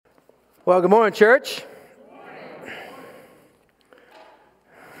Well, good morning, church.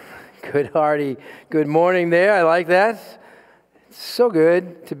 Good hearty good morning there. I like that. It's so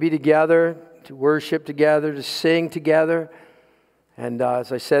good to be together, to worship together, to sing together. And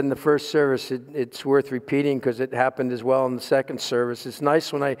as I said in the first service, it's worth repeating because it happened as well in the second service. It's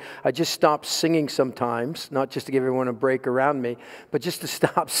nice when I just stop singing sometimes, not just to give everyone a break around me, but just to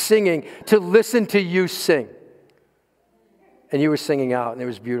stop singing, to listen to you sing. And you were singing out, and it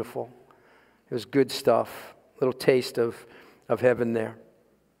was beautiful. It was good stuff, a little taste of heaven there.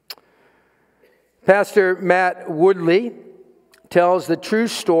 Pastor Matt Woodley tells the true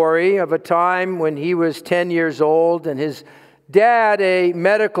story of a time when he was 10 years old and his dad, a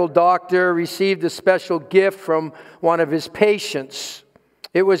medical doctor, received a special gift from one of his patients.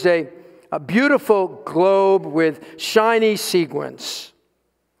 It was a beautiful globe with shiny sequins.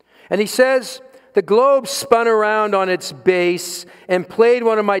 And he says, the globe spun around on its base and played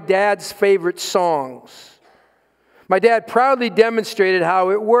one of my dad's favorite songs. My dad proudly demonstrated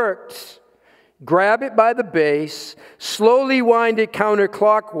how it worked. Grab it by the base, slowly wind it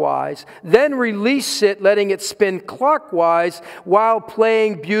counterclockwise, then release it, letting it spin clockwise while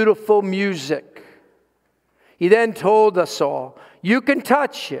playing beautiful music. He then told us all, you can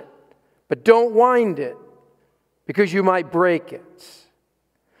touch it, but don't wind it because you might break it.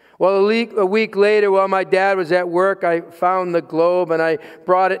 Well, a week later, while my dad was at work, I found the globe and I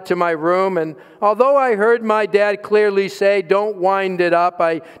brought it to my room. And although I heard my dad clearly say, don't wind it up,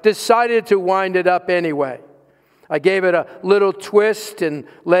 I decided to wind it up anyway. I gave it a little twist and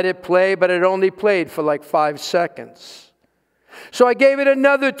let it play, but it only played for like 5 seconds. So I gave it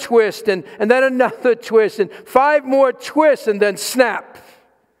another twist and then another twist and 5 more twists, and then snap.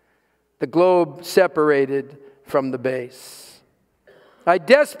 The globe separated from the base. I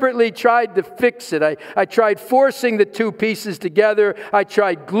desperately tried to fix it. I tried forcing the 2 pieces together. I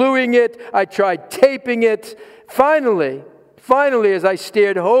tried gluing it. I tried taping it. Finally, as I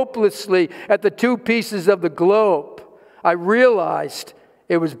stared hopelessly at the 2 pieces of the globe, I realized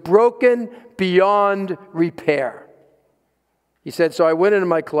it was broken beyond repair. He said, so I went into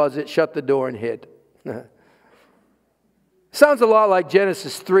my closet, shut the door, and hid. Sounds a lot like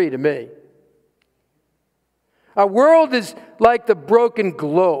Genesis 3 to me. Our world is like the broken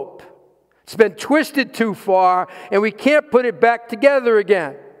globe. It's been twisted too far, and we can't put it back together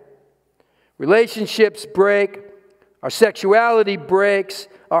again. Relationships break, our sexuality breaks,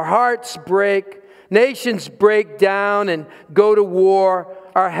 our hearts break, nations break down and go to war,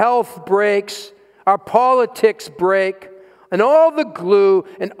 our health breaks, our politics break, and all the glue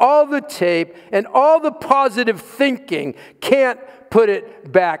and all the tape and all the positive thinking can't put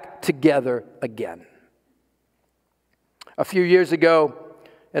it back together again. A few years ago,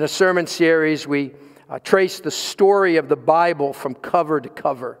 in a sermon series, we traced the story of the Bible from cover to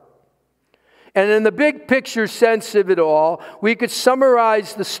cover. And in the big picture sense of it all, we could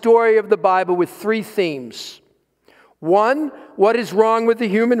summarize the story of the Bible with 3 themes. 1, what is wrong with the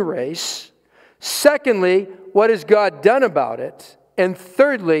human race? Secondly, what has God done about it? And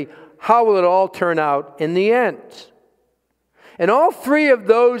thirdly, how will it all turn out in the end? And all 3 of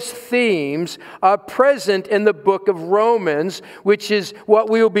those themes are present in the book of Romans, which is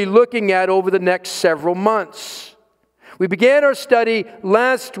what we will be looking at over the next several months. We began our study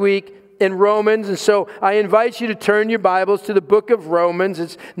last week in Romans, and so I invite you to turn your Bibles to the book of Romans.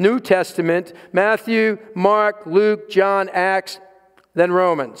 It's New Testament, Matthew, Mark, Luke, John, Acts, then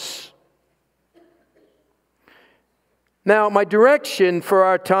Romans. Now, my direction for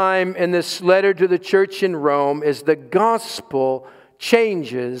our time in this letter to the church in Rome is the gospel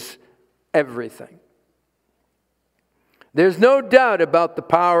changes everything. There's no doubt about the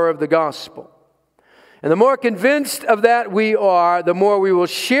power of the gospel. And the more convinced of that we are, the more we will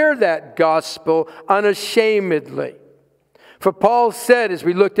share that gospel unashamedly. For Paul said, as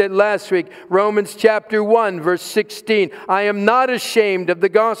we looked at last week, Romans chapter 1, verse 16, I am not ashamed of the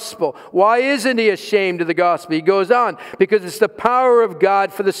gospel. Why isn't he ashamed of the gospel? He goes on, because it's the power of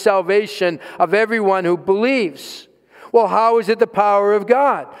God for the salvation of everyone who believes. Well, how is it the power of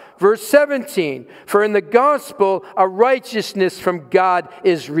God? Verse 17, for in the gospel, a righteousness from God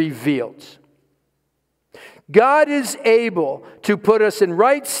is revealed. God is able to put us in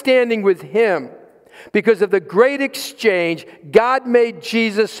right standing with Him. Because of the great exchange, God made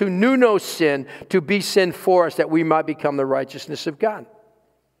Jesus, who knew no sin, to be sin for us, that we might become the righteousness of God.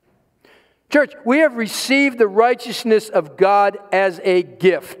 Church, we have received the righteousness of God as a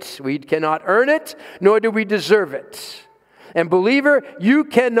gift. We cannot earn it, nor do we deserve it. And believer, you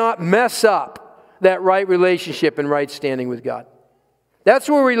cannot mess up that right relationship and right standing with God. That's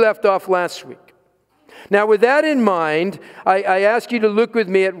where we left off last week. Now, with that in mind, I ask you to look with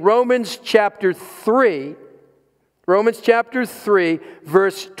me at Romans chapter 3. Romans chapter 3,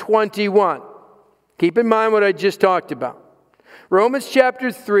 verse 21. Keep in mind what I just talked about. Romans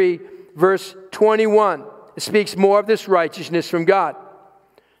chapter 3, verse 21. It speaks more of this righteousness from God.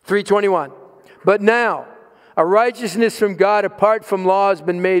 3:21. But now, a righteousness from God apart from law has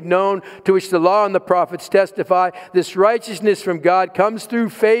been made known, to which the law and the prophets testify. This righteousness from God comes through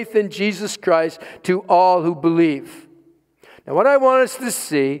faith in Jesus Christ to all who believe. Now, what I want us to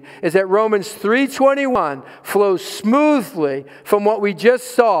see is that Romans 3:21 flows smoothly from what we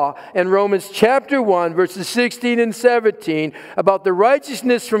just saw in Romans chapter 1, verses 16 and 17, about the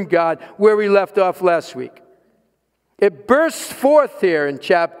righteousness from God, where we left off last week. It bursts forth here in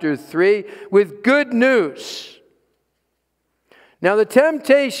chapter 3 with good news. Now, the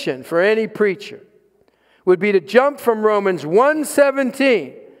temptation for any preacher would be to jump from Romans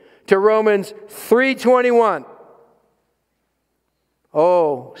 1:17 to Romans 3:21.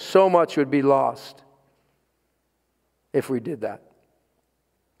 Oh, so much would be lost if we did that.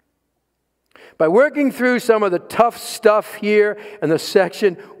 By working through some of the tough stuff here in the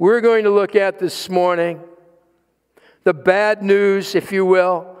section we're going to look at this morning, the bad news, if you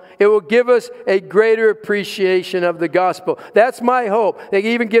will, it will give us a greater appreciation of the gospel. That's my hope. It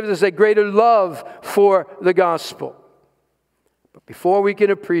even gives us a greater love for the gospel. But before we can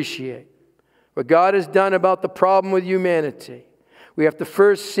appreciate what God has done about the problem with humanity, we have to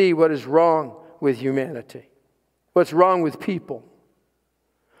first see what is wrong with humanity. What's wrong with people?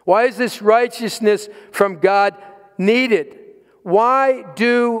 Why is this righteousness from God needed? Why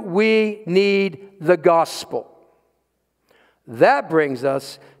do we need the gospel? That brings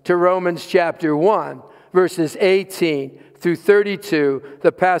us to Romans chapter 1, verses 18 through 32,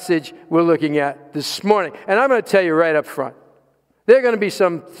 the passage we're looking at this morning. And I'm going to tell you right up front, there are going to be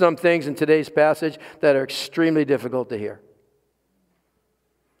some things in today's passage that are extremely difficult to hear.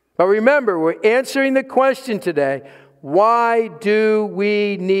 But remember, we're answering the question today, why do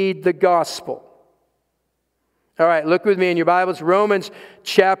we need the gospel? All right, look with me in your Bibles, Romans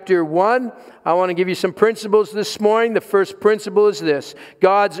chapter 1. I want to give you some principles this morning. The first principle is this: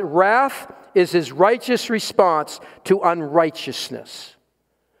 God's wrath is His righteous response to unrighteousness.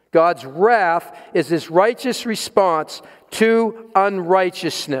 God's wrath is His righteous response to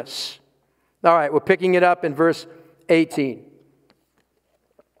unrighteousness. All right, we're picking it up in verse 18.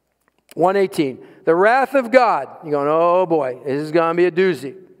 1:18. The wrath of God. You're going, oh boy, this is going to be a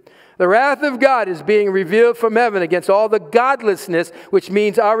doozy. The wrath of God is being revealed from heaven against all the godlessness, which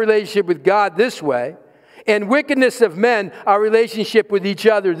means our relationship with God this way, and wickedness of men, our relationship with each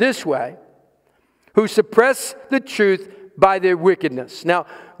other this way, who suppress the truth by their wickedness. Now,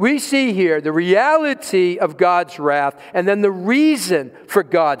 we see here the reality of God's wrath and then the reason for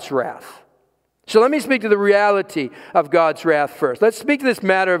God's wrath. So let me speak to the reality of God's wrath first. Let's speak to this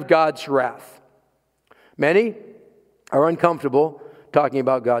matter of God's wrath. Many are uncomfortable talking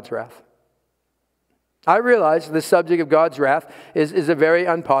about God's wrath. I realize the subject of God's wrath is a very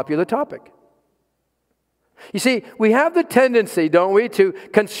unpopular topic. You see, we have the tendency, don't we, to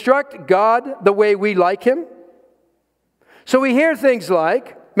construct God the way we like Him. So we hear things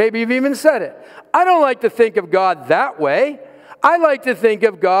like, maybe you've even said it, I don't like to think of God that way. I like to think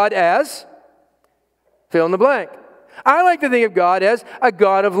of God as, fill in the blank. I like to think of God as a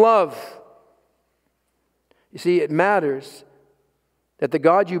God of love. You see, it matters that the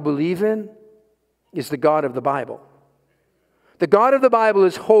God you believe in is the God of the Bible. The God of the Bible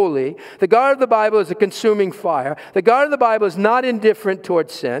is holy. The God of the Bible is a consuming fire. The God of the Bible is not indifferent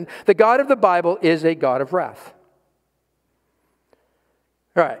towards sin. The God of the Bible is a God of wrath.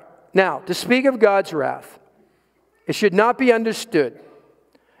 All right. Now, to speak of God's wrath, it should not be understood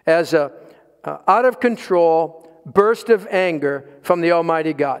as a out of control burst of anger from the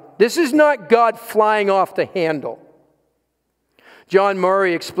Almighty God. This is not God flying off the handle. John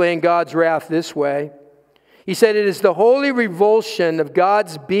Murray explained God's wrath this way. He said, it is the holy revulsion of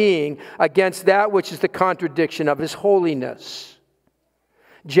God's being against that which is the contradiction of His holiness.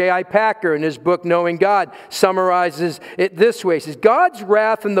 J.I. Packer, in his book, Knowing God, summarizes it this way. He says, God's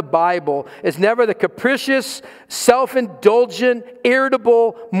wrath in the Bible is never the capricious, self-indulgent,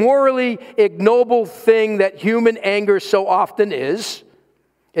 irritable, morally ignoble thing that human anger so often is.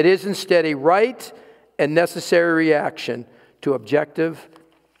 It is instead a right and necessary reaction to objective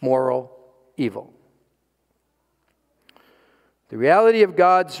moral evil. The reality of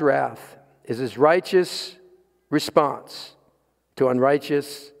God's wrath is His righteous response to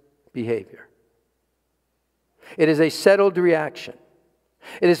unrighteous behavior. It is a settled reaction.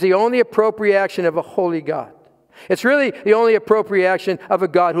 It is the only appropriate action of a holy God. It's really the only appropriate action of a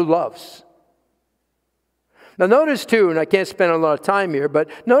God who loves. Now notice too, and I can't spend a lot of time here, but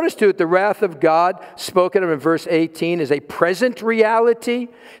notice too that the wrath of God spoken of in verse 18 is a present reality.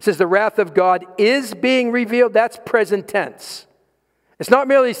 It says the wrath of God is being revealed. That's present tense. It's not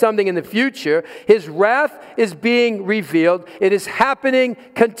merely something in the future. His wrath is being revealed. It is happening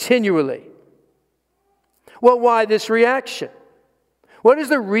continually. Well, why this reaction? What is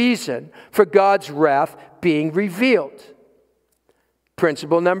the reason for God's wrath being revealed?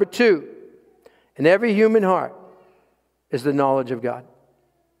 Principle number 2. In every human heart is the knowledge of God.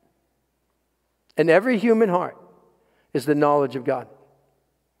 In every human heart is the knowledge of God.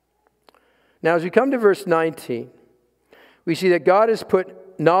 Now, as we come to verse 19, we see that God has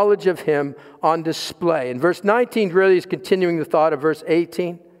put knowledge of Him on display. And verse 19 really is continuing the thought of verse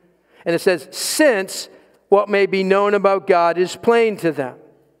 18. And it says, since what may be known about God is plain to them.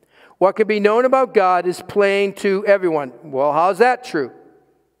 What can be known about God is plain to everyone. Well, how's that true?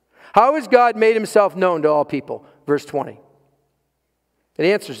 How has God made Himself known to all people? Verse 20. It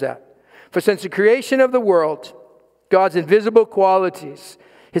answers that. For since the creation of the world, God's invisible qualities,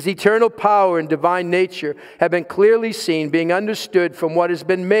 His eternal power and divine nature have been clearly seen, being understood from what has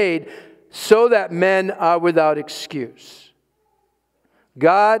been made, so that men are without excuse.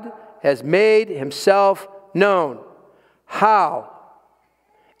 God has made Himself known. How?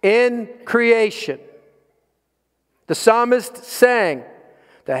 In creation. The psalmist sang,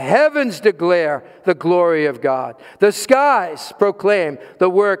 the heavens declare the glory of God. The skies proclaim the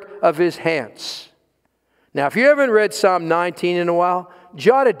work of His hands. Now, if you haven't read Psalm 19 in a while,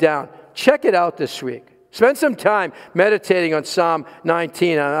 jot it down. Check it out this week. Spend some time meditating on Psalm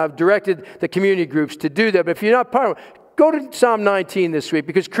 19. I've directed the community groups to do that. But if you're not part of it, go to Psalm 19 this week.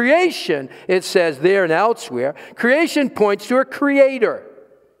 Because creation, it says there and elsewhere, creation points to a creator.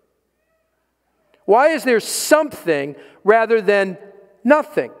 Why is there something rather than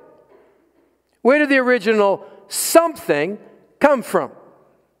nothing? Where did the original something come from?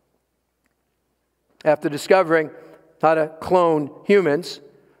 After discovering how to clone humans,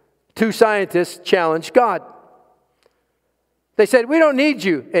 2 scientists challenged God. They said, we don't need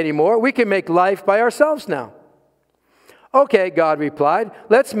you anymore. We can make life by ourselves now. Okay, God replied,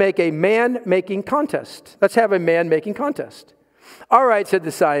 let's make a man-making contest. Let's have a man-making contest. All right, said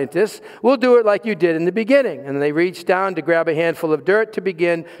the scientists, we'll do it like you did in the beginning. And they reached down to grab a handful of dirt to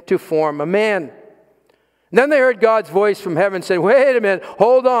begin to form a man. And then they heard God's voice from heaven say, wait a minute,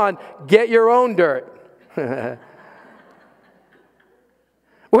 hold on, get your own dirt. Where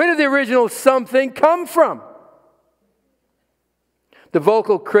did the original something come from? The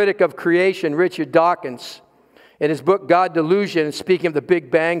vocal critic of creation, Richard Dawkins, in his book God Delusion, speaking of the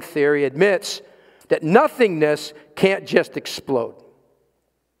Big Bang Theory, admits that nothingness can't just explode.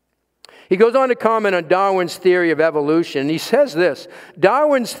 He goes on to comment on Darwin's theory of evolution. And he says this,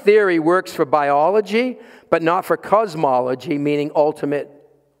 Darwin's theory works for biology, but not for cosmology, meaning ultimate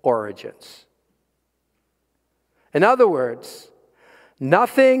origins. In other words,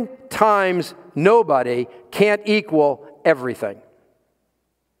 nothing times nobody can't equal everything.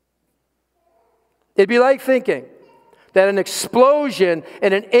 It'd be like thinking that an explosion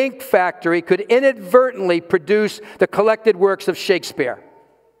in an ink factory could inadvertently produce the collected works of Shakespeare.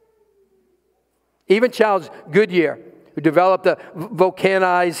 Even Charles Goodyear, who developed a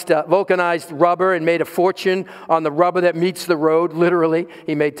vulcanized rubber and made a fortune on the rubber that meets the road, literally,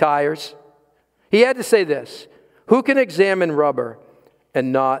 he made tires. He had to say this, who can examine rubber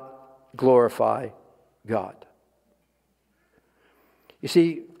and not glorify God? You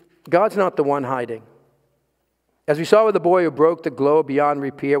see, God's not the one hiding. As we saw with the boy who broke the globe beyond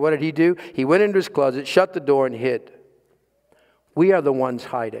repair, what did he do? He went into his closet, shut the door, and hid. We are the ones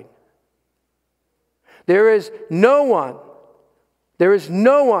hiding. There is no one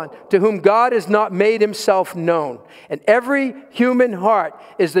to whom God has not made Himself known. And every human heart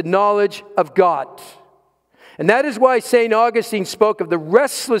is the knowledge of God. And that is why St. Augustine spoke of the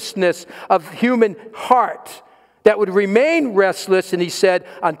restlessness of human heart that would remain restless, and he said,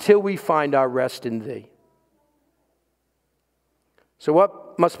 until we find our rest in Thee. So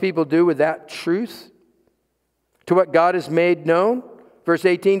what must people do with that truth? To what God has made known? Verse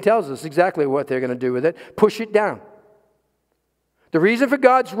 18 tells us exactly what they're going to do with it. Push it down. The reason for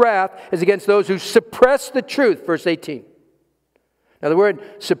God's wrath is against those who suppress the truth. Verse 18. Now the word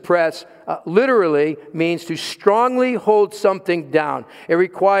suppress literally means to strongly hold something down. It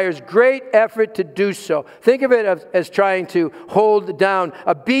requires great effort to do so. Think of it as trying to hold down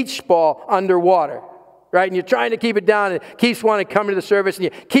a beach ball underwater. Right? And you're trying to keep it down, and it keeps wanting to come to the surface, and you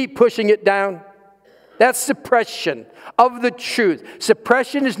keep pushing it down. That's suppression of the truth.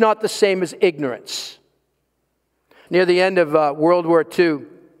 Suppression is not the same as ignorance. Near the end of World War II,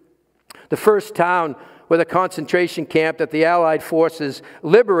 the first town where the concentration camp that the Allied forces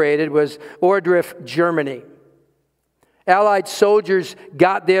liberated was Ohrdruf, Germany. Allied soldiers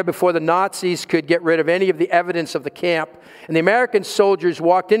got there before the Nazis could get rid of any of the evidence of the camp, and the American soldiers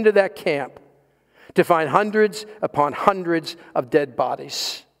walked into that camp to find hundreds upon hundreds of dead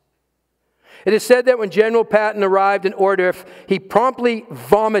bodies. It is said that when General Patton arrived in Ohrdruf, he promptly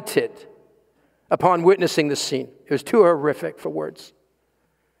vomited upon witnessing the scene. It was too horrific for words.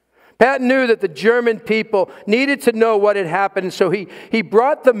 Patton knew that the German people needed to know what had happened, so he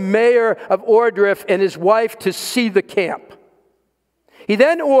brought the mayor of Ohrdruf and his wife to see the camp. He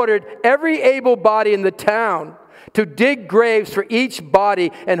then ordered every able body in the town to dig graves for each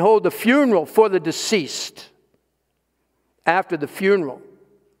body and hold a funeral for the deceased. After the funeral,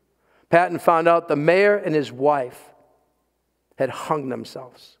 Patton found out the mayor and his wife had hung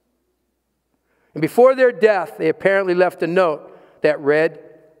themselves. And before their death, they apparently left a note that read,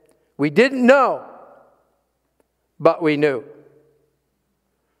 "We didn't know, but we knew.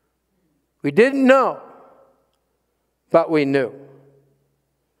 We didn't know, but we knew."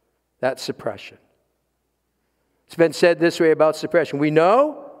 That's suppression. It's been said this way about suppression. We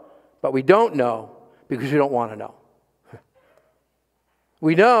know, but we don't know because we don't want to know.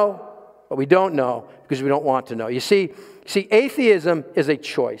 We know, but we don't know because we don't want to know. You see, atheism is a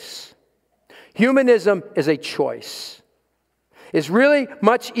choice. Humanism is a choice. It's really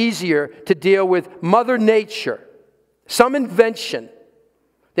much easier to deal with Mother Nature, some invention,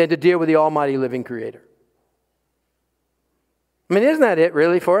 than to deal with the almighty living Creator. I mean, isn't that it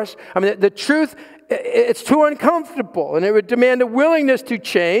really for us? I mean, the truth, it's too uncomfortable, and it would demand a willingness to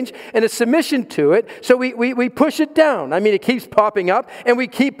change and a submission to it, so we push it down. I mean, it keeps popping up, and we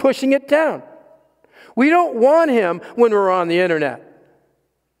keep pushing it down. We don't want Him when we're on the internet.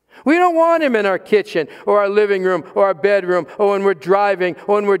 We don't want Him in our kitchen or our living room or our bedroom or when we're driving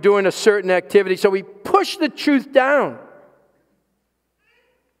or when we're doing a certain activity. So we push the truth down.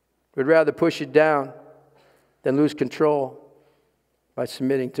 We'd rather push it down than lose control by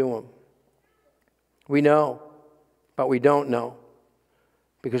submitting to Him. We know, but we don't know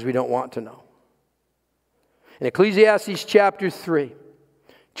because we don't want to know. In Ecclesiastes chapter 3,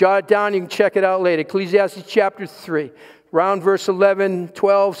 jot it down, you can check it out later. Ecclesiastes chapter 3. Around verse 11,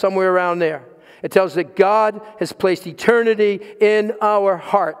 12, somewhere around there. It tells that God has placed eternity in our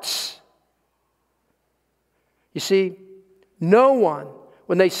hearts. You see, no one,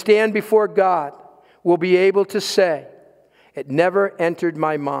 when they stand before God, will be able to say, "It never entered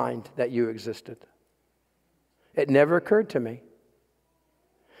my mind that you existed. It never occurred to me."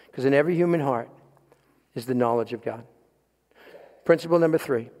 Because in every human heart is the knowledge of God. Principle number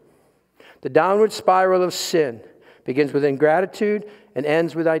 3. The downward spiral of sin begins with ingratitude and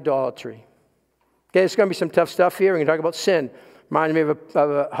ends with idolatry. Okay, it's going to be some tough stuff here. We're going to talk about sin. Reminded me of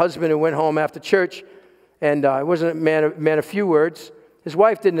a husband who went home after church, and he wasn't a man of few words. His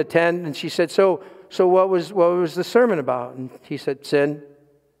wife didn't attend, and she said, "So what was the sermon about?" And he said, "Sin."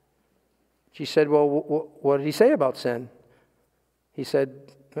 She said, "Well, what did he say about sin?" He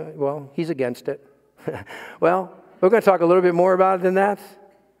said, "Well, he's against it." Well, we're going to talk a little bit more about it than that.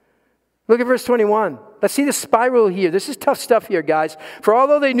 Look at verse 21. Let's see the spiral here. This is tough stuff here, guys. "For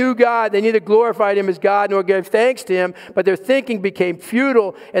although they knew God, they neither glorified Him as God nor gave thanks to Him, but their thinking became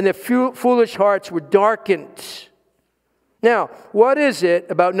futile, and their foolish hearts were darkened." Now, what is it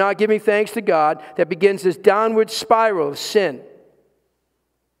about not giving thanks to God that begins this downward spiral of sin?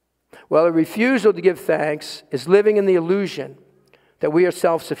 Well, a refusal to give thanks is living in the illusion that we are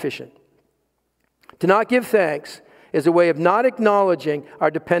self-sufficient. To not give thanks is a way of not acknowledging our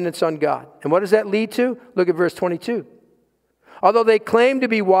dependence on God. And what does that lead to? Look at verse 22. "Although they claimed to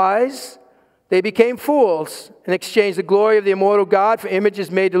be wise, they became fools and exchanged the glory of the immortal God for images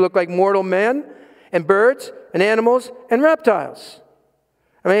made to look like mortal men and birds and animals and reptiles."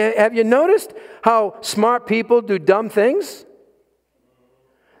 I mean, have you noticed how smart people do dumb things?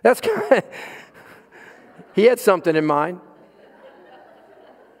 That's kind of, he had something in mind.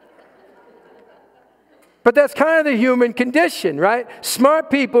 But that's kind of the human condition, right?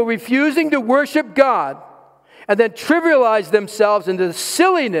 Smart people refusing to worship God and then trivialize themselves into the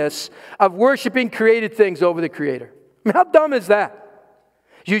silliness of worshiping created things over the Creator. I mean, how dumb is that?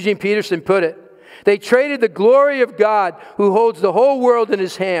 As Eugene Peterson put it, they traded the glory of God, who holds the whole world in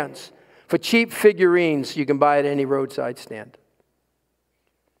His hands, for cheap figurines you can buy at any roadside stand.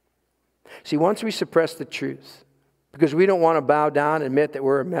 See, once we suppress the truth, because we don't want to bow down and admit that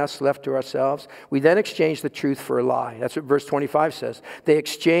we're a mess left to ourselves, we then exchange the truth for a lie. That's what verse 25 says. They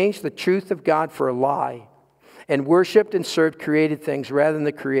exchanged the truth of God for a lie and worshipped and served created things rather than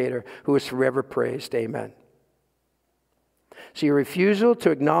the Creator, who is forever praised. Amen. So your refusal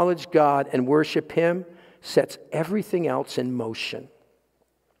to acknowledge God and worship Him sets everything else in motion.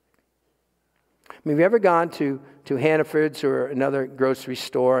 I mean, have you ever gone to Hannaford's or another grocery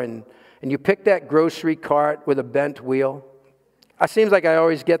store and you pick that grocery cart with a bent wheel? It seems like I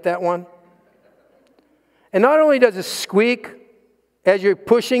always get that one. And not only does it squeak as you're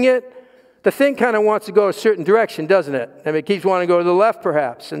pushing it, the thing kind of wants to go a certain direction, doesn't it? I mean, it keeps wanting to go to the left,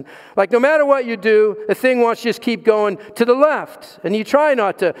 perhaps. And like no matter what you do, the thing wants to just keep going to the left. And you try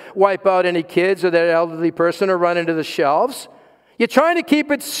not to wipe out any kids or that elderly person or run into the shelves. You're trying to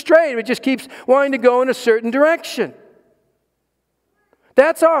keep it straight. It just keeps wanting to go in a certain direction.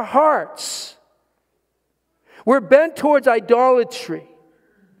 That's our hearts. We're bent towards idolatry.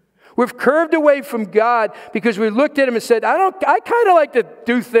 We've curved away from God because we looked at Him and said, I kind of like to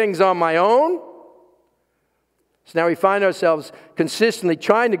do things on my own. So now we find ourselves consistently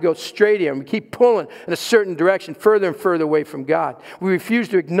trying to go straight here, and we keep pulling in a certain direction, further and further away from God. We refuse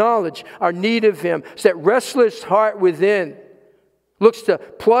to acknowledge our need of Him. So that restless heart within looks to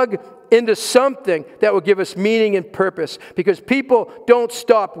plug into something that will give us meaning and purpose. Because people don't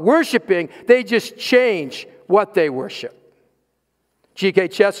stop worshiping, they just change what they worship. G.K.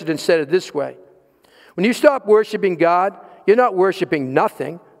 Chesterton said it this way: when you stop worshiping God, you're not worshiping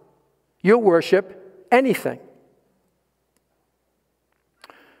nothing, you'll worship anything.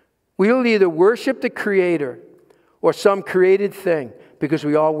 We'll either worship the Creator or some created thing, because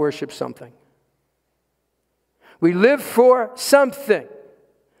we all worship something. We live for something.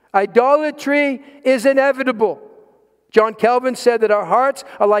 Idolatry is inevitable. John Calvin said that our hearts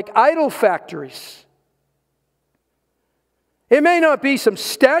are like idol factories. It may not be some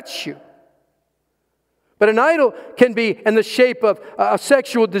statue, but an idol can be in the shape of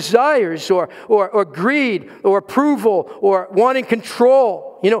sexual desires or greed or approval or wanting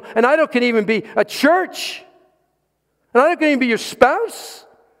control. You know, an idol can even be a church. An idol can even be your spouse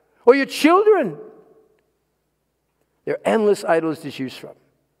or your children. There are endless idols to choose from.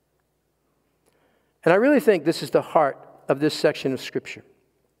 And I really think this is the heart of this section of Scripture.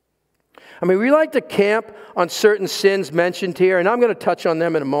 I mean, we like to camp on certain sins mentioned here, and I'm going to touch on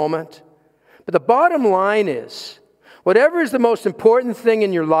them in a moment. But the bottom line is, whatever is the most important thing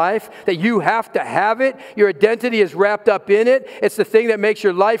in your life, that you have to have it, your identity is wrapped up in it, it's the thing that makes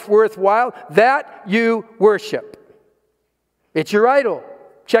your life worthwhile, that you worship. It's your idol.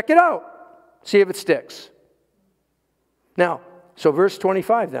 Check it out. See if it sticks. Now, so verse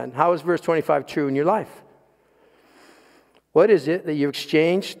 25 then. How is verse 25 true in your life? What is it that you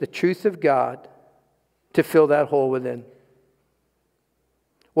exchanged the truth of God to fill that hole within?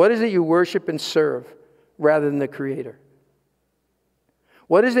 What is it you worship and serve rather than the Creator?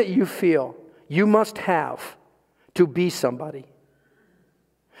 What is it you feel you must have to be somebody?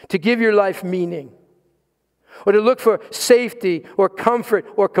 To give your life meaning? Or to look for safety or comfort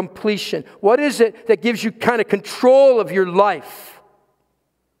or completion? What is it that gives you kind of control of your life?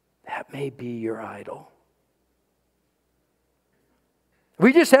 That may be your idol.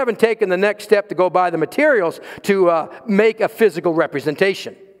 We just haven't taken the next step to go buy the materials to make a physical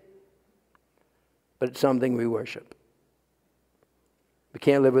representation. But it's something we worship. We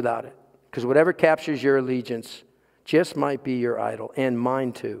can't live without it. Because whatever captures your allegiance just might be your idol, and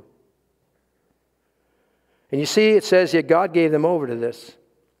mine too. And you see, it says here, God gave them over to this.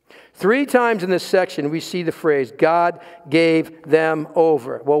 3 times in this section, we see the phrase, God gave them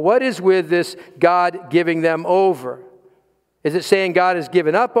over. Well, what is with this God giving them over? Is it saying God has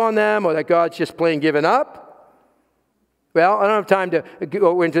given up on them, or that God's just plain given up? Well, I don't have time to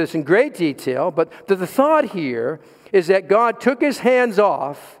go into this in great detail, but the thought here is that God took His hands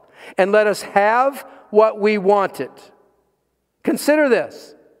off and let us have what we wanted. Consider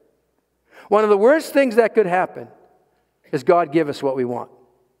this. One of the worst things that could happen is God give us what we want.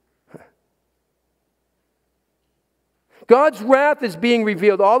 God's wrath is being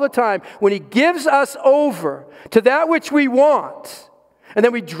revealed all the time when He gives us over to that which we want, and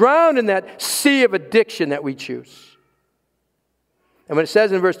then we drown in that sea of addiction that we choose. And when it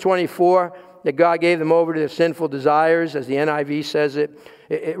says in verse 24 that God gave them over to their sinful desires, as the NIV says it,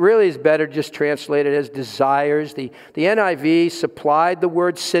 it really is better just translated as desires. The NIV supplied the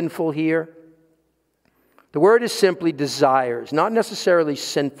word sinful here. The word is simply desires, not necessarily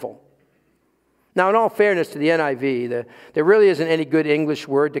sinful. Now, in all fairness to the NIV, there really isn't any good English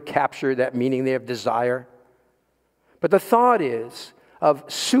word to capture that meaning there of desire. But the thought is of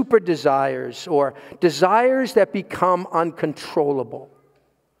super desires, or desires that become uncontrollable.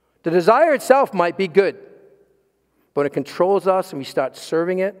 The desire itself might be good, but when it controls us and we start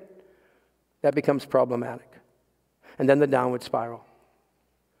serving it, that becomes problematic. And then the downward spiral.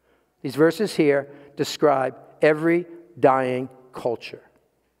 These verses here describe every dying culture.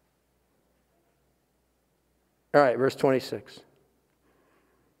 All right, verse 26.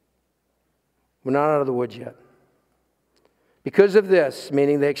 We're not out of the woods yet. Because of this,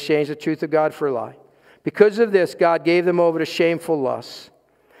 meaning they exchanged the truth of God for a lie. Because of this, God gave them over to shameful lusts.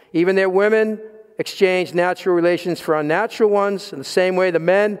 Even their women exchanged natural relations for unnatural ones. In the same way, the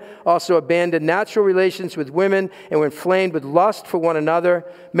men also abandoned natural relations with women and were inflamed with lust for one another.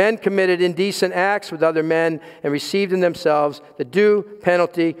 Men committed indecent acts with other men and received in themselves the due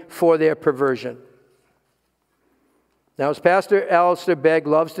penalty for their perversion. Now, as Pastor Alistair Begg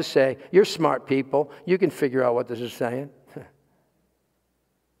loves to say, you're smart people. You can figure out what this is saying.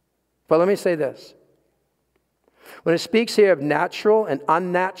 But let me say this. When it speaks here of natural and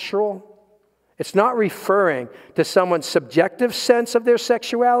unnatural, it's not referring to someone's subjective sense of their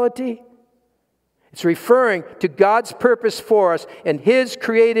sexuality. It's referring to God's purpose for us and His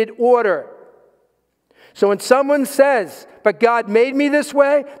created order. So when someone says, but God made me this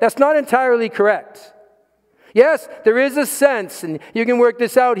way, that's not entirely correct. Yes, there is a sense, and you can work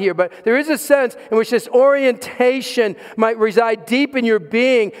this out here, but there is a sense in which this orientation might reside deep in your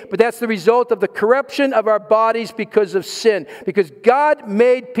being, but that's the result of the corruption of our bodies because of sin. Because God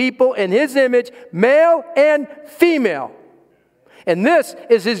made people in His image, male and female. And this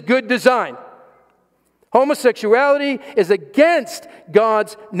is His good design. Homosexuality is against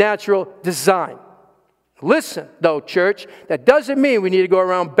God's natural design. Listen, though, church, that doesn't mean we need to go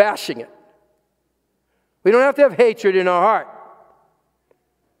around bashing it. We don't have to have hatred in our heart.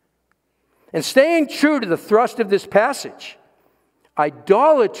 And staying true to the thrust of this passage,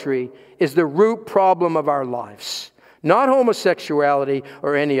 idolatry is the root problem of our lives, not homosexuality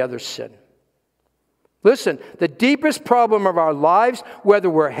or any other sin. Listen, the deepest problem of our lives, whether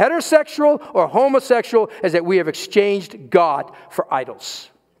we're heterosexual or homosexual, is that we have exchanged God for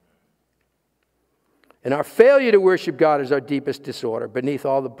idols. And our failure to worship God is our deepest disorder beneath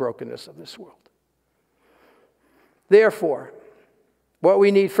all the brokenness of this world. Therefore, what we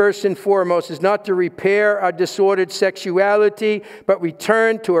need first and foremost is not to repair our disordered sexuality, but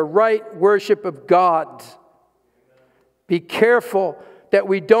return to a right worship of God. Be careful that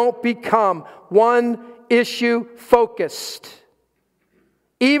we don't become one-issue focused.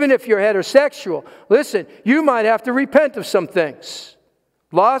 Even if you're heterosexual, listen, you might have to repent of some things.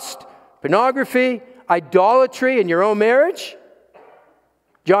 Lust, pornography, idolatry in your own marriage.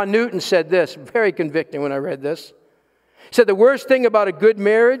 John Newton said this, very convicting when I read this. He said the worst thing about a good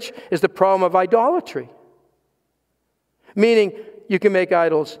marriage is the problem of idolatry. Meaning you can make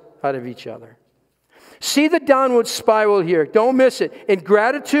idols out of each other. See the downward spiral here. Don't miss it. In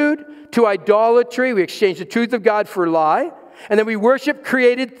gratitude to idolatry, we exchange the truth of God for a lie. And then we worship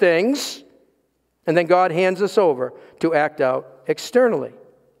created things. And then God hands us over to act out externally.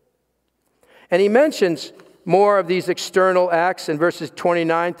 And he mentions more of these external acts in verses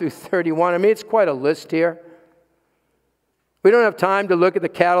 29 through 31. I mean, it's quite a list here. We don't have time to look at the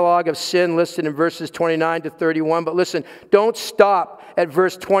catalog of sin listed in verses 29 to 31, but listen, don't stop at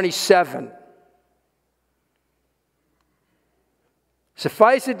verse 27.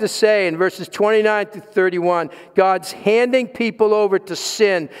 Suffice it to say, in verses 29 to 31, God's handing people over to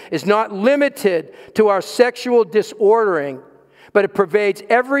sin is not limited to our sexual disordering, but it pervades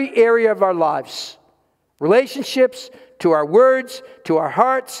every area of our lives. Relationships, to our words, to our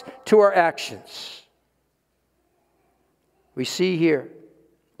hearts, to our actions. We see here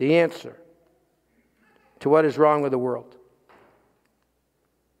the answer to what is wrong with the world.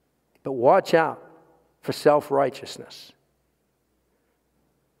 But watch out for self-righteousness.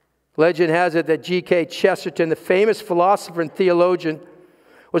 Legend has it that G.K. Chesterton, the famous philosopher and theologian,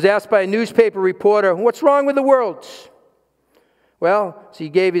 was asked by a newspaper reporter, "What's wrong with the world?" Well, so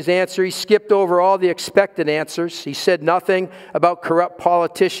he gave his answer. He skipped over all the expected answers. He said nothing about corrupt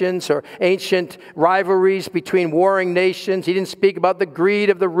politicians or ancient rivalries between warring nations. He didn't speak about the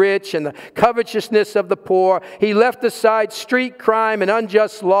greed of the rich and the covetousness of the poor. He left aside street crime and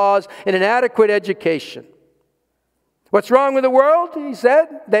unjust laws and inadequate education. What's wrong with the world? He said.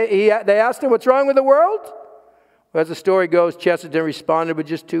 They asked him, what's wrong with the world? Well, as the story goes, Chesterton responded with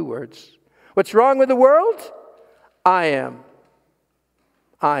just two words. What's wrong with the world? I am.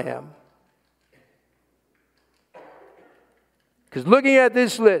 I am. Because looking at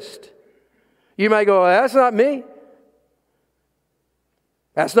this list, you might go, well, that's not me.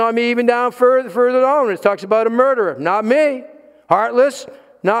 That's not me even down further on when it talks about a murderer. Not me. Heartless.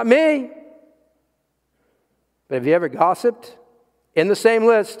 Not me. But have you ever gossiped? In the same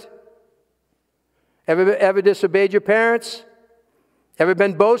list. Ever disobeyed your parents? Ever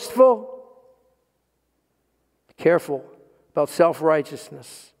been boastful? Be careful about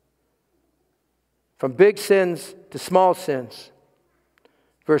self-righteousness. From big sins to small sins.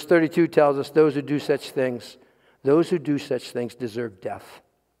 Verse 32 tells us those who do such things Those who do such things deserve death.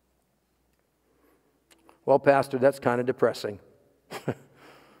 Well, Pastor, that's kind of depressing.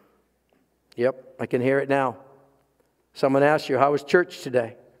 Yep, I can hear it now. Someone asks you, how was church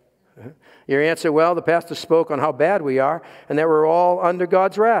today? Your answer, well, the pastor spoke on how bad we are and that we're all under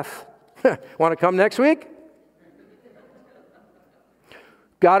God's wrath. Want to come next week?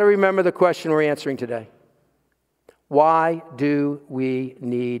 Got to remember the question we're answering today. Why do we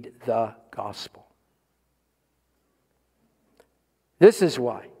need the gospel? This is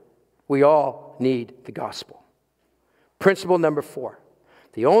why we all need the gospel. Principle number 4.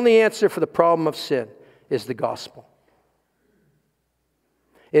 The only answer for the problem of sin is the gospel.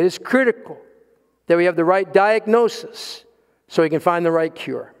 It is critical that we have the right diagnosis so we can find the right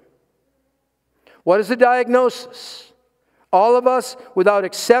cure. What is the diagnosis? All of us, without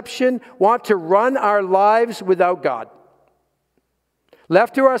exception, want to run our lives without God.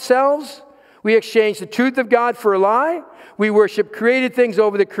 Left to ourselves, we exchange the truth of God for a lie. We worship created things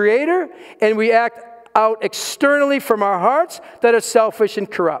over the Creator, and we act out externally from our hearts that are selfish and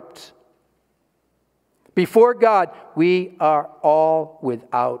corrupt. Before God, we are all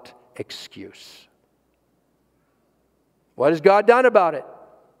without excuse. What has God done about it?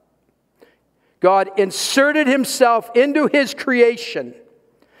 God inserted himself into his creation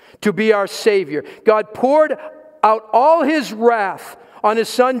to be our Savior. God poured out all his wrath on his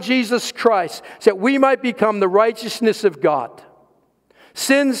Son Jesus Christ so that we might become the righteousness of God.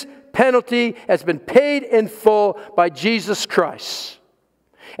 Sin's penalty has been paid in full by Jesus Christ.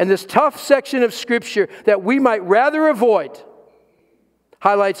 And this tough section of Scripture that we might rather avoid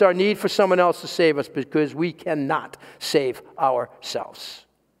highlights our need for someone else to save us because we cannot save ourselves.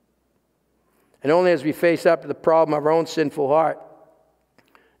 And only as we face up to the problem of our own sinful heart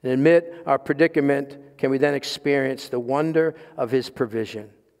and admit our predicament can we then experience the wonder of his provision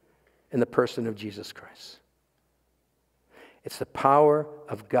in the person of Jesus Christ. It's the power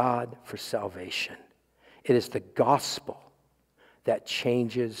of God for salvation. It is the gospel that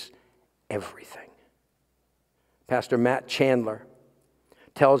changes everything. Pastor Matt Chandler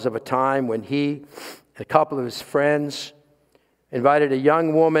tells of a time when he and a couple of his friends invited a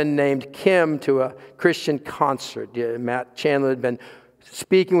young woman named Kim to a Christian concert. Matt Chandler had been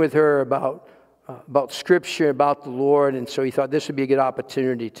speaking with her about Scripture, about the Lord, and so he thought this would be a good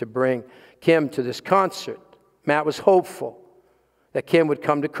opportunity to bring Kim to this concert. Matt was hopeful that Kim would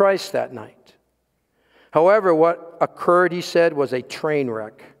come to Christ that night. However, what occurred, he said, was a train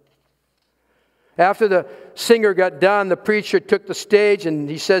wreck. After the singer got done, the preacher took the stage and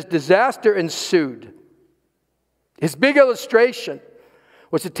he says, disaster ensued. His big illustration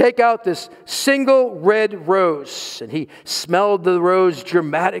was to take out this single red rose, and he smelled the rose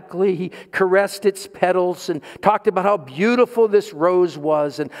dramatically. He caressed its petals and talked about how beautiful this rose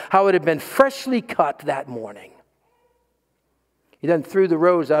was and how it had been freshly cut that morning. He then threw the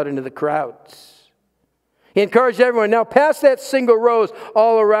rose out into the crowds. He encouraged everyone, now pass that single rose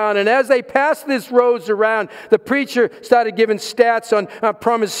all around. And as they passed this rose around, the preacher started giving stats on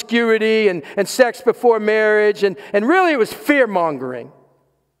promiscuity and sex before marriage. And really it was fear-mongering.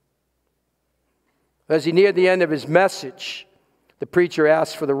 As he neared the end of his message, the preacher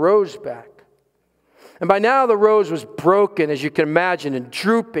asked for the rose back. And by now the rose was broken, as you can imagine, and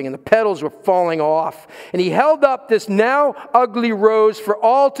drooping, and the petals were falling off. And he held up this now ugly rose for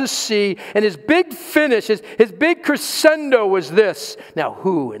all to see, and his big finish, his big crescendo was this. Now,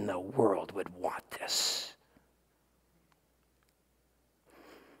 who in the world would want this?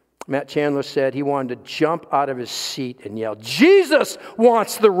 Matt Chandler said he wanted to jump out of his seat and yell, Jesus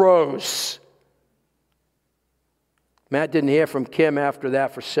wants the rose! Matt didn't hear from Kim after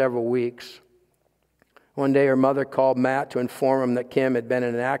that for several weeks. One day her mother called Matt to inform him that Kim had been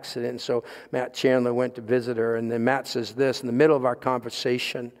in an accident, so Matt Chandler went to visit her. And then Matt says this, in the middle of our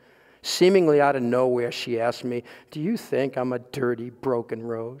conversation, seemingly out of nowhere, she asked me, do you think I'm a dirty, broken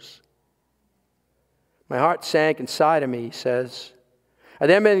rose? My heart sank inside of me, he says. I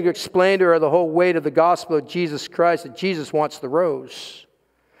then began to explain to her the whole weight of the gospel of Jesus Christ, that Jesus wants the rose.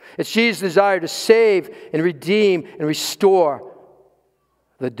 It's Jesus' desire to save and redeem and restore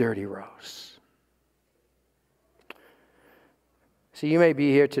the dirty rose. So you may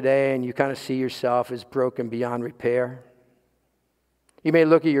be here today and you kind of see yourself as broken beyond repair. You may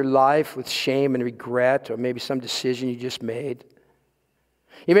look at your life with shame and regret, or maybe some decision you just made.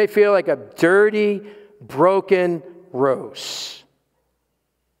 You may feel like a dirty, broken rose.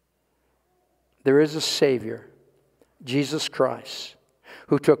 There is a Savior, Jesus Christ,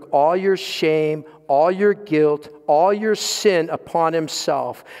 who took all your shame, all your guilt, all your sin upon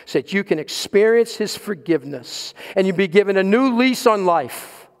himself so that you can experience his forgiveness and you be given a new lease on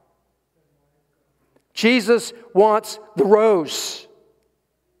life. Jesus wants the rose.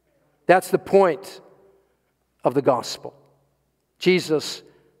 That's the point of the gospel. Jesus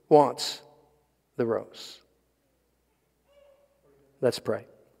wants the rose. Let's pray.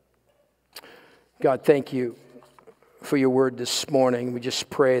 God, thank you for your word this morning. We just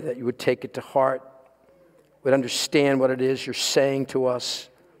pray that you would take it to heart, would understand what it is you're saying to us,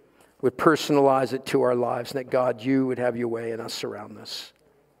 would personalize it to our lives, and that, God, you would have your way in us around this.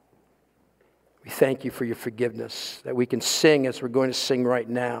 We thank you for your forgiveness, that we can sing as we're going to sing right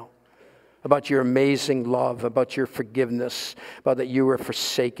now, about your amazing love, about your forgiveness, about that you were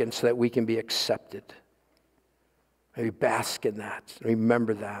forsaken so that we can be accepted. May we bask in that,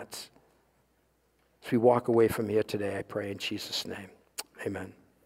 remember that. As we walk away from here today, I pray in Jesus' name. Amen.